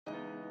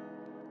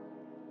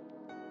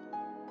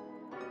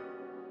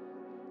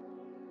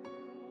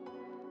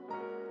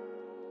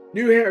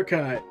New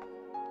haircut.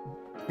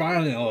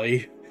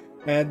 Finally.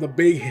 I had the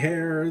big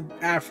hair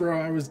afro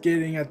I was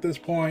getting at this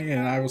point,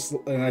 and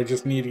I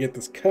just need to get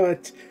this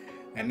cut.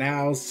 And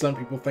now some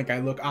people think I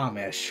look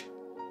Amish.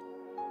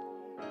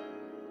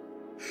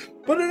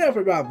 But enough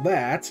about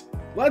that.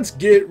 Let's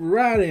get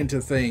right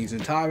into things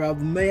and talk about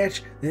the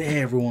match that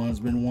everyone's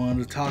been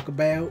wanting to talk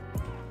about.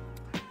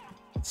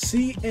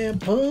 CM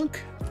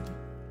Punk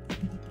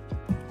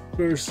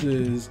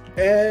versus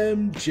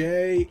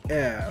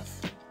MJF.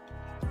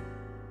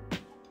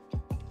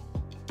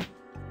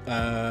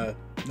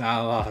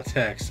 Not a lot of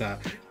text.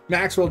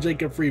 Maxwell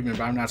Jacob Friedman,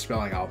 but I'm not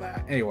spelling all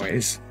that.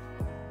 Anyways.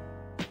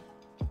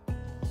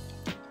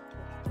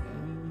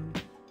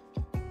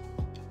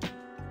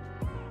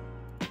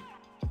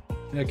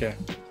 Okay.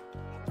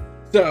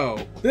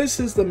 So,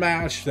 this is the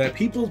match that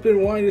people's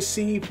been wanting to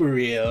see for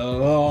a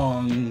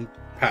long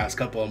past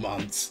couple of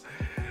months.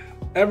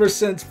 Ever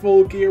since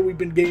Full Gear, we've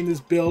been getting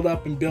this build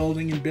up and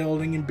building and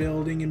building and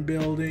building and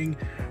building,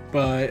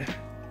 but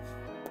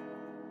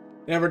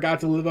never got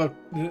to live up,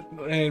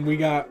 and we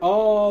got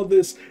all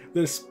this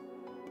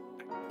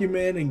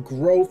acumen and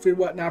growth and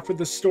whatnot for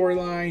the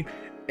storyline,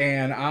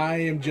 and I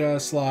am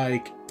just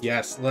like,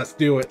 yes, let's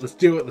do it, let's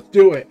do it, let's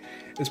do it.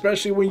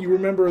 Especially when you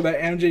remember that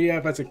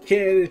MJF as a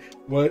kid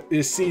what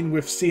is seen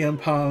with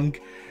CM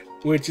Punk,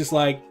 which is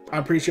like,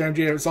 I'm pretty sure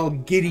MJF is all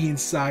giddy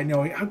inside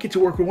knowing I get to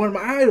work with one of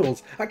my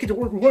idols, I get to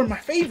work with one of my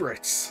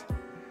favorites,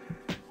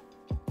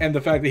 and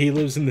the fact that he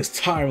lives in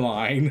this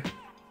timeline.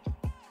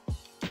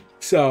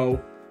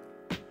 So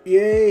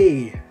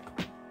yay.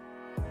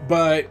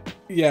 But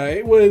yeah,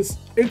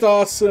 it's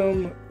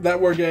awesome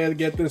that we're gonna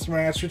get this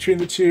match between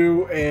the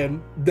two,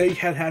 and they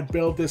had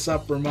built this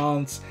up for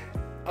months.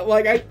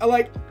 Like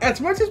as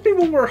much as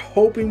people were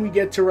hoping we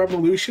get to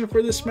Revolution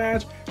for this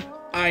match,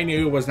 I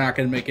knew it was not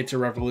gonna make it to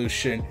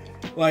Revolution.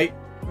 Like,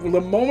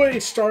 the moment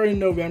it started in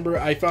November,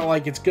 I felt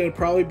like it's gonna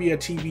probably be a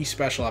TV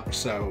special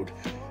episode.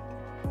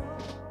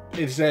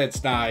 Instead,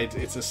 it's not.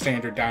 It's a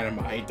standard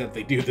Dynamite that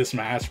they do this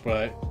match,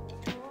 but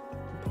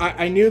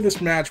I knew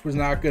this match was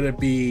not going to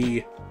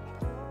be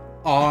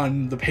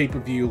on the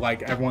pay-per-view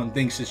like everyone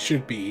thinks it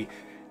should be,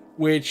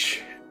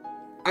 which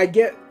I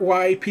get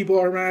why people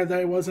are mad that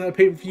it wasn't a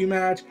pay-per-view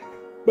match,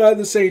 but at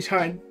the same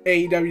time,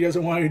 AEW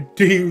doesn't want to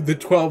do the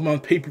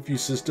 12-month pay-per-view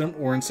system,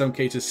 or in some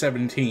cases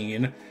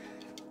 17,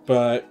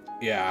 but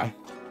yeah.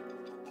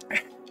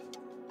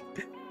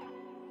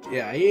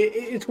 Yeah,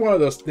 it's one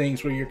of those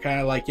things where you're kind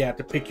of like, you have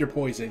to pick your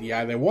poison. You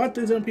either want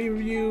this on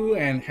pay-per-view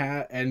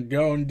and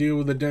go and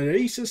do the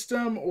WWE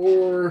system,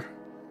 or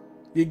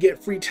you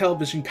get free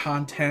television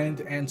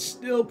content and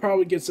still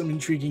probably get some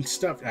intriguing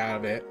stuff out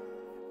of it.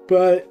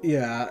 But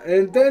yeah,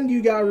 and then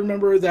you gotta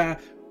remember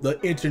that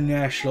the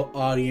international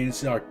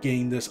audience are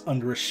getting this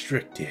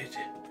unrestricted.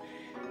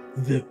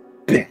 The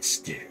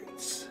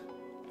bastards.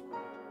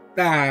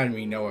 I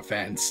mean, no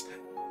offense.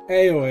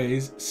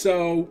 Anyways,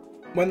 so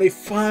when they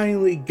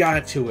finally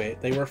got to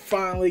it, they were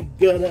finally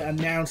gonna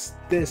announce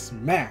this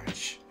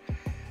match.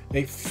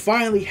 They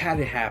finally had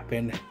it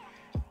happen,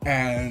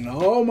 and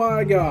oh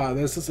my god,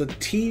 this is a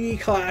TV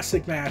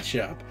classic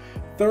matchup.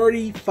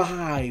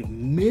 35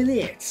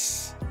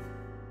 minutes.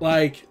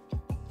 Like,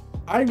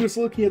 I was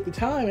looking at the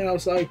time and I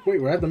was like,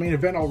 wait, we're at the main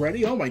event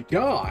already? Oh my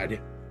god.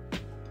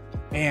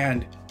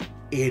 And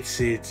it's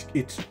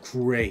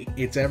great.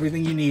 It's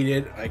everything you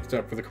needed,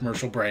 except for the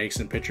commercial breaks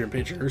and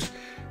pictures.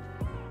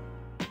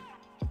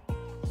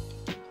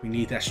 We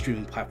need that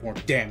streaming platform,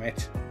 damn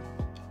it.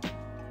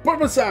 But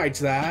besides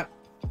that,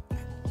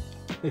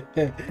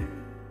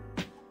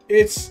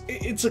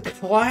 it's a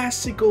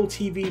classical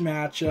TV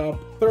matchup,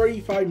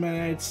 35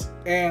 minutes,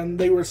 and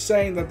they were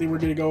saying that they were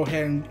going to go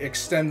ahead and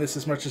extend this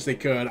as much as they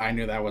could. I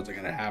knew that wasn't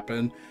going to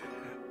happen,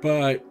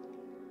 but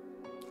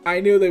I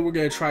knew they were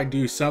going to try to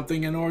do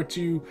something in order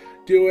to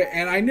do it,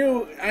 and I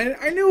knew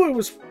it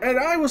was, and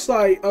I was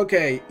like,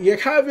 okay, you're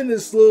having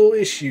this little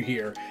issue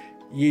here.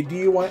 Do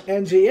you want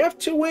MJF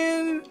to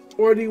win,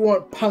 or do you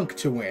want Punk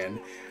to win?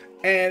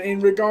 And in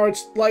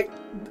regards, like,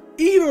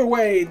 either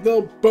way,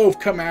 they'll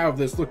both come out of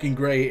this looking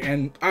great,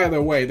 and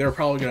either way, they're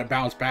probably going to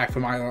bounce back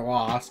from either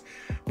loss.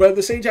 But at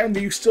the same time,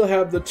 you still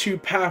have the two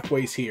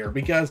pathways here,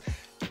 because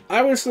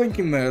I was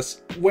thinking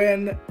this,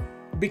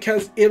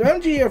 because if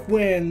MJF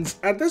wins,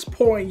 at this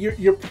point,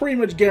 you're pretty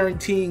much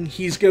guaranteeing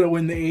he's going to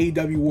win the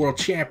AEW World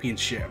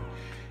Championship.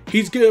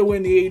 He's going to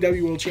win the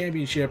AEW World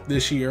Championship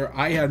this year.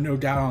 I have no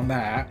doubt on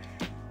that.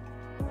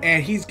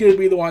 And he's going to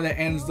be the one that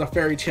ends the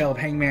fairy tale of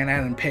Hangman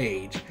Adam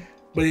Page.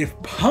 But if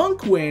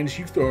Punk wins,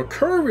 you throw a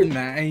curve in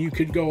that, and you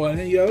could go in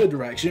the other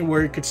direction,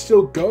 where it could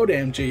still go to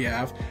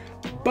MJF.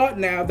 But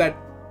now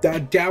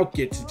that doubt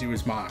gets into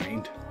his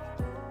mind.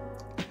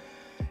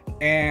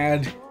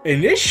 And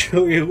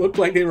initially, it looked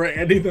like they were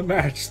ending the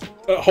match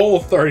a whole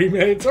 30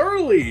 minutes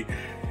early.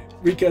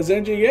 Because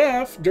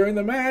MJF, during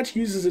the match,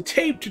 uses a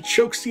tape to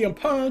choke CM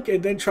Punk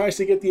and then tries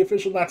to get the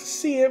official not to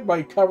see it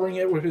by covering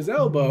it with his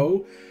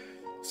elbow.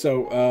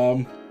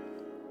 So,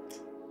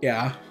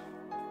 yeah.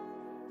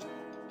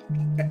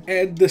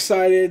 And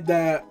decided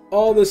that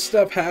all this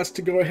stuff has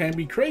to go ahead and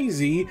be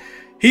crazy.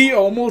 he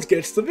almost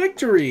gets the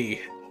victory.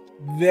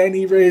 Then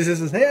he raises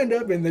his hand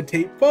up and the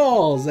tape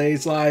falls. And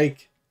he's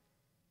like,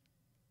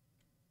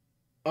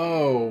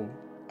 oh,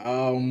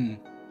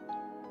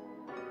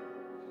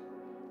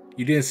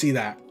 you didn't see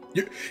that.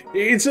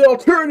 It's an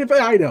alternative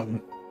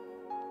item.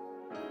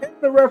 And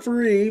the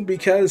referee,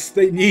 because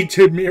they need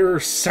to mirror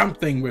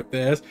something with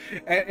this.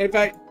 And in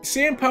fact,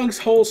 CM Punk's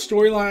whole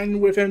storyline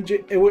with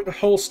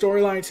whole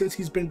storyline since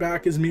he's been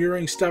back is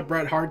mirroring stuff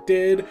Bret Hart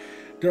did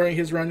during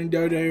his run in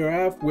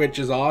WWF, which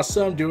is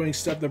awesome. Doing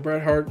stuff that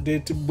Bret Hart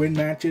did to win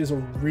matches or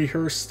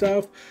rehearse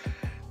stuff.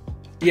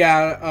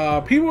 Yeah,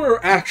 people were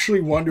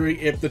actually wondering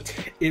if the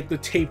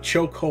tape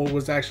chokehold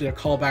was actually a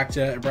callback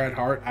to Bret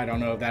Hart. I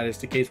don't know if that is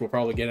the case. We'll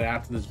probably get it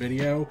after this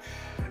video.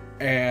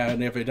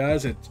 And if it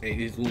does, it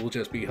will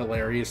just be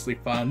hilariously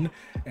fun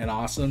and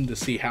awesome to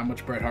see how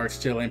much Bret Hart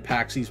still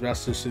impacts these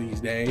wrestlers to this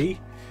day.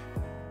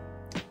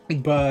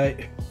 But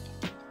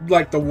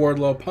like the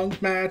Wardlow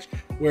Punk match,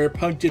 where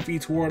Punk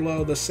defeats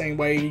Wardlow the same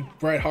way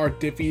Bret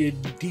Hart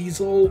defeated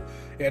Diesel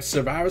at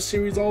Survivor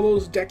Series all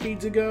those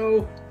decades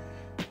ago.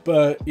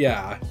 But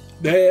yeah,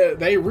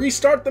 they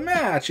restart the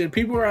match, and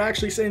people are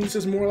actually saying this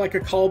is more like a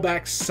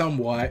callback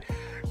somewhat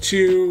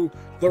to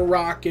The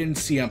Rock and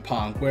CM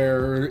Punk,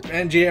 where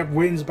MJF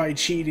wins by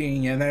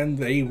cheating and then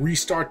they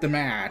restart the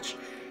match.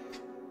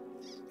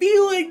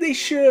 Feel like they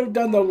should have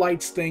done the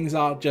lights things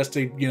out just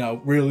to, you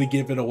know, really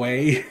give it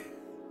away.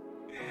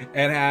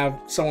 And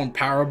have someone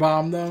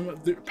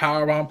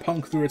powerbomb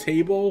Punk through a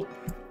table.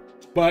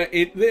 But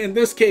in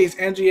this case,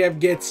 MJF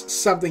gets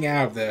something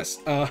out of this.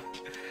 And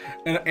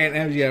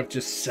MJF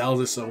just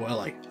sells it so well,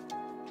 like,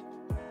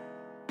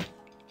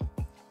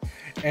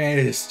 and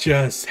is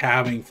just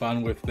having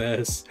fun with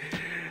this.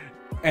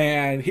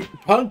 And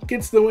Punk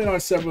gets the win on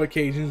several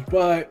occasions,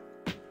 but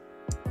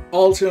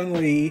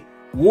ultimately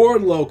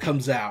Wardlow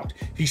comes out.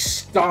 He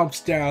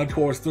stomps down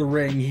towards the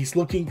ring. He's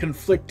looking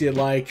conflicted,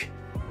 like,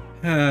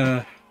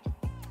 do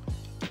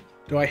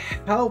I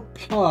help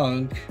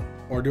Punk,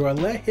 or do I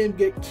let him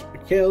get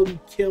kill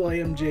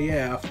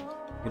MJF,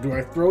 or do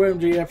I throw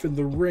MJF in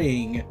the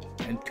ring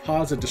and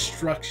cause a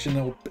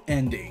destructional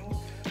ending?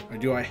 Or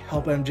do I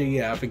help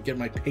MJF and get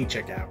my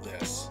paycheck out of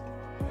this?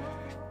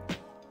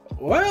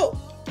 Well,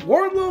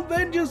 Wardlow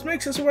then just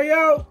makes his way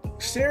out,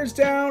 stares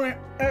down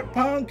at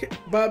Punk,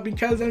 but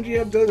because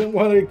MJF doesn't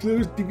want to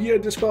lose via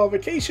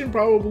disqualification,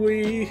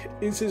 probably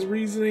is his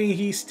reasoning,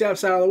 he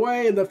steps out of the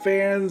way and the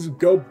fans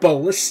go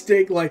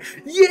ballistic, like,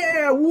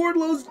 yeah,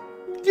 Wardlow's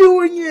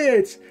doing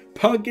it!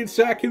 Punk gets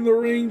back in the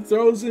ring,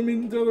 throws him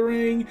into the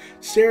ring,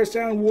 stares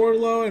down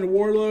Wardlow, and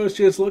Wardlow is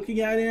just looking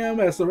at him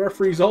as the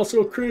referee's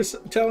also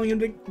telling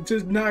him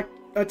to not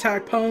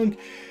attack Punk.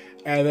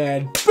 And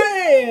then,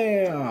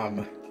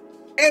 BAM!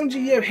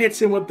 MJF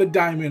hits him with the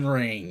diamond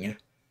ring.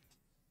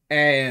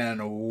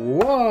 And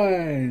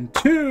 1,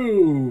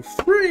 2,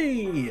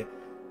 3!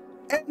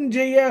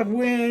 MJF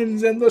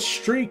wins, and the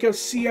streak of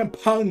CM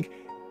Punk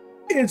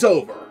is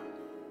over.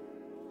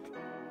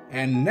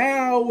 And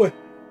now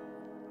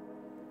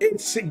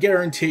it's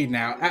guaranteed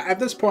now. At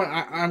this point,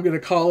 I'm going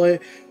to call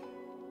it,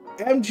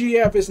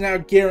 MJF is now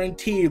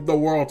guaranteed the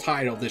world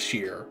title this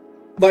year.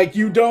 Like,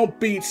 you don't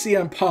beat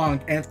CM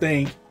Punk and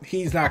think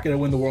he's not going to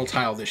win the world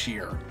title this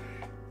year.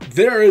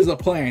 There is a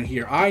plan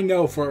here. I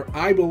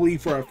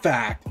believe for a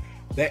fact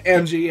that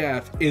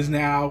MJF is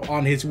now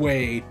on his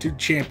way to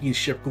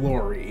championship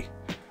glory.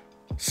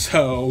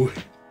 So,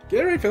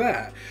 get ready for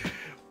that.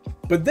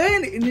 But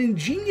then, an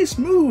ingenious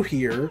move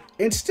here,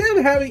 instead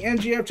of having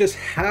MJF just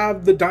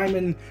have the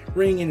diamond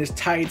ring in his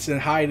tights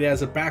and hide it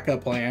as a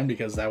backup plan,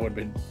 because that would have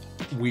been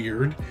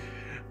weird,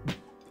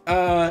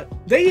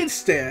 they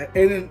instead,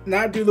 and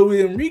not do the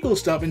William Regal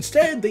stuff,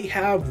 instead they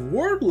have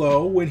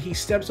Wardlow, when he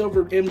steps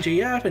over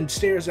MJF and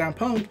stares down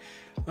Punk,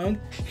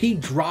 he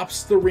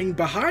drops the ring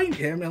behind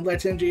him and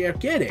lets MJF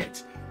get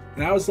it.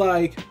 And I was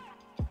like,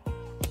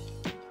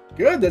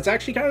 good, that's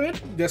actually kind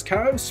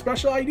of a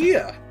special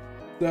idea.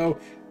 So,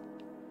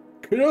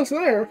 kudos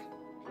there.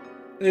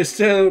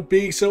 Instead of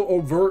being so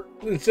overt,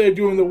 instead of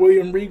doing the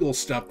William Regal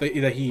stuff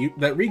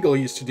that Regal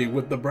used to do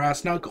with the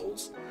brass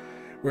knuckles,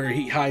 where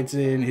he hides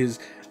in his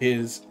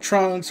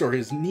trunks or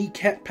his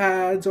kneecap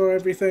pads or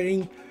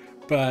everything,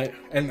 but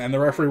and the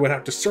referee would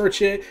have to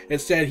search it.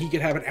 Instead, he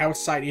could have an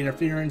outside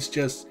interference,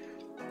 just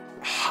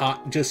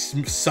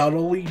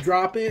subtly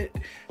drop it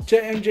to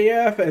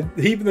MJF, and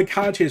even the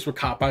commentators were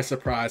caught by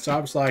surprise. So I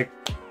was like,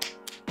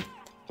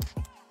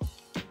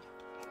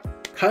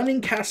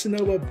 cunning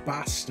Casanova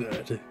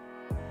bastard.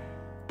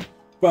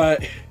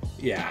 But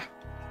yeah,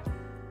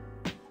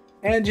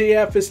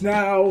 MJF is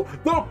now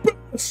the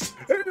best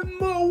in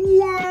the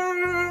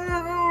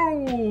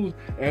world,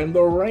 and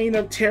the reign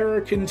of terror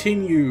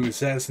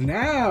continues, as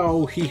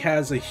now he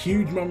has a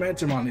huge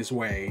momentum on his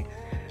way.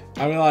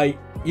 I mean, like,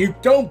 you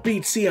don't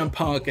beat CM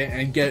Punk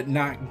and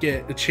not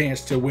get a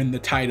chance to win the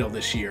title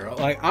this year.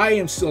 Like, I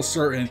am still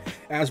certain,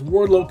 as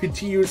Wardlow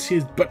continues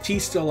his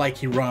Batista-like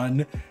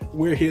run,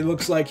 where he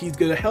looks like he's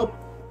gonna help,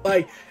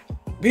 like,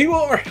 people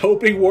are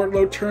hoping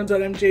Wardlow turns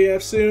on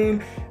MJF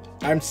soon.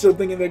 I'm still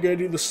thinking they're going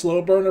to do the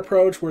slow burn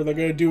approach where they're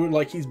going to do it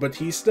like he's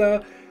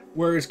Batista,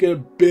 where it's going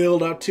to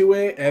build up to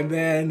it, and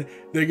then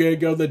they're going to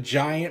go the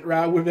giant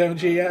route with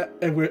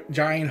MJF, with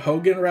Giant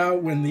Hogan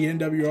route when the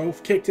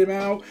NWO kicked him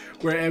out,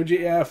 where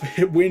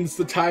MJF wins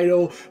the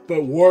title,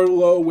 but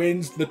Wardlow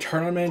wins the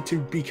tournament to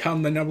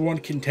become the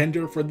 #1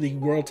 contender for the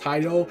world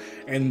title,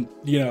 and,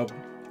 you know,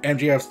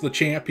 MJF's the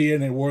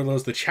champion and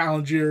Wardlow's the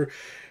challenger.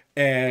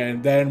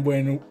 And then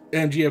when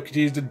MJF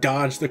continues to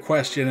dodge the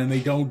question and they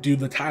don't do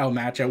the title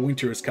match at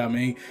Winter is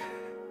Coming,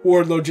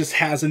 Wardlow just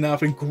has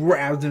enough and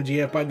grabs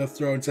MJF by the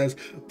throat and says,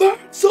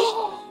 "That's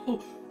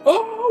all! I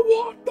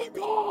want the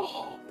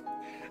gold!"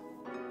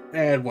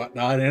 And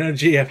whatnot. And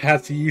MJF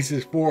has to use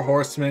his 4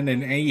 horsemen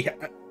and any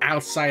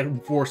outside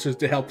enforcers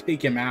to help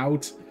take him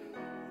out.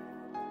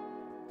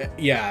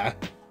 Yeah.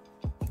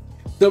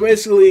 So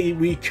basically,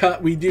 we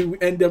do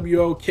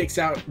NWO kicks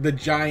out the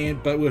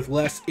Giant, but with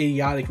less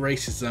idiotic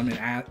racism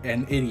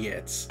and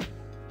idiots,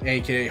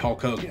 aka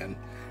Hulk Hogan,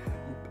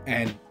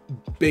 and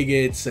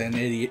bigots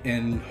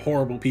and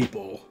horrible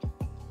people.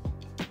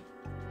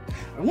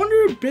 I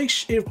wonder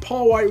if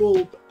Paul White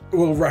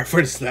will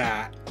reference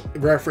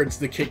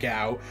the kick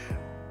out,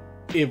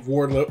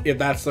 if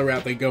that's the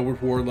route they go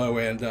with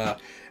Wardlow and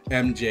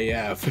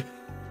MJF.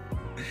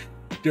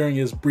 During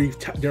his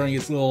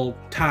little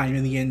time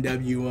in the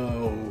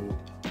NWO.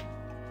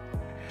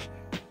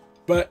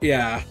 But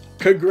yeah,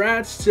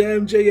 congrats to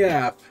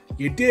MJF.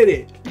 You did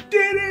it. You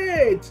did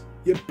it.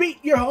 You beat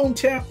your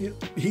hometown.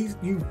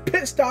 You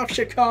pissed off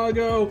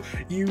Chicago.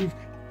 You've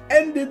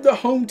ended the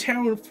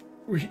hometown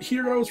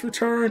hero's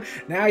return.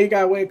 Now you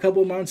gotta wait a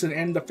couple months and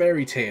end the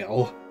fairy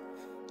tale.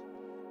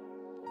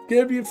 It's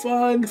gonna be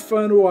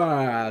fun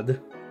ride.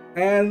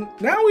 And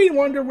now we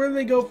wonder where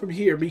they go from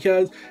here,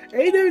 because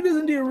AEW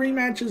doesn't do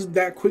rematches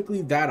that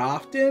quickly that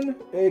often,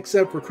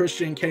 except for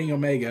Christian and Kenny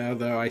Omega,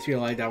 though I feel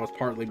like that was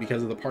partly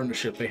because of the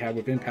partnership they had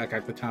with Impact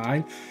at the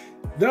time.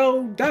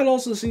 Though that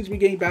also seems to be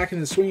getting back in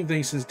the swing of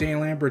things since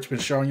Dan Lambert's been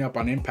showing up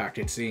on Impact,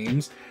 it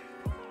seems.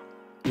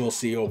 We'll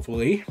see,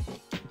 hopefully.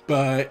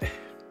 But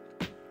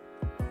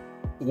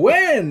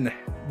when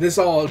this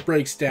all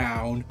breaks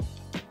down,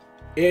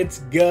 it's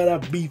gonna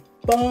be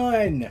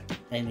fun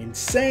and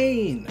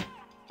insane.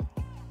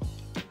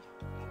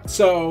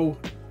 So,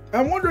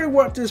 I'm wondering,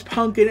 what does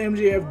Punk and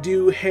MJF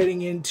do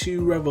heading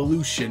into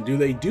Revolution? Do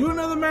they do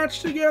another match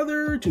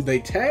together? Do they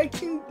tag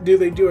team? Do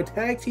they do a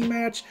tag team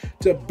match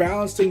to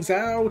balance things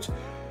out?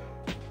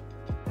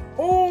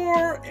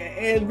 Or,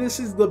 and this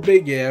is the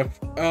big if,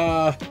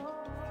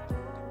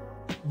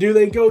 do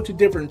they go to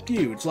different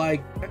feuds?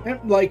 Like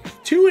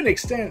to an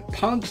extent,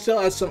 Punk still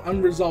has some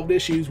unresolved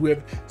issues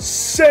with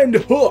Send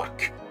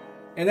Hook.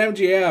 And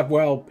MJF,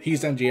 well,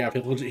 he's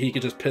MJF. He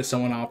could just piss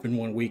someone off in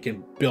 1 week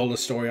and build a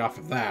story off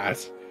of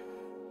that.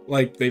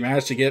 Like, they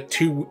managed to get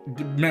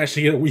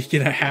a week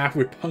and a half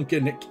with Punk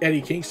and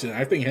Eddie Kingston.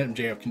 I think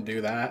MJF can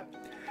do that.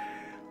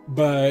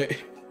 But,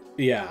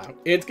 yeah,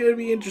 it's going to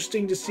be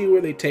interesting to see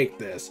where they take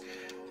this.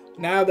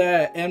 Now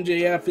that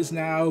MJF is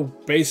now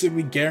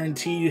basically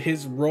guaranteed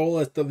his role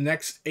as the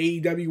next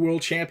AEW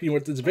World Champion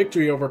with his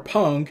victory over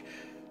Punk,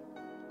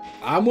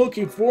 I'm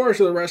looking forward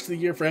to the rest of the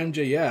year for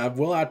MJF.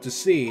 We'll have to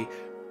see.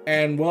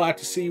 And we'll have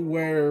to see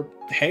where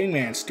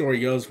Hangman's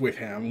story goes with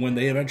him when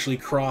they eventually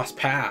cross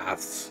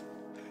paths.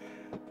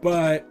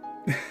 But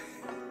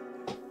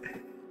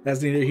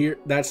that's neither here.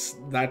 That's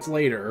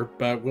later,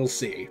 but we'll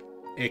see.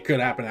 It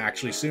could happen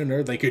actually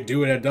sooner. They could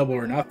do it at Double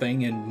or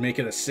Nothing and make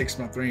it a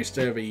 6-month reign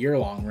instead of a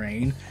year-long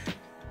reign.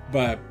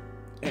 But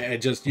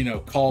just, you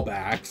know,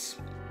 callbacks.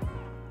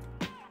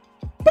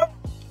 But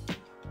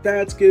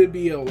that's going to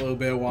be a little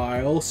bit of a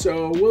while,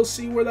 so we'll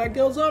see where that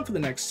goes on for the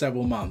next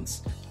several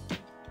months.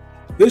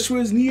 This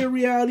was Neo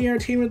Reality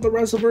Entertainment, the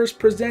WrestleVerse,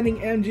 presenting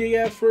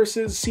MJF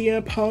versus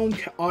CM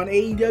Punk on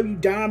AEW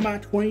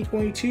Dynamite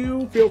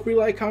 2022. Feel free to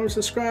like, comment,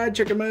 subscribe.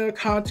 Check out my other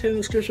content in the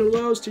description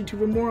below. Stay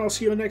tuned for more. I'll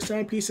see you next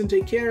time. Peace and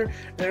take care.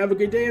 And have a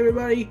good day,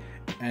 everybody.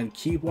 And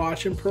keep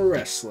watching pro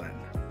wrestling.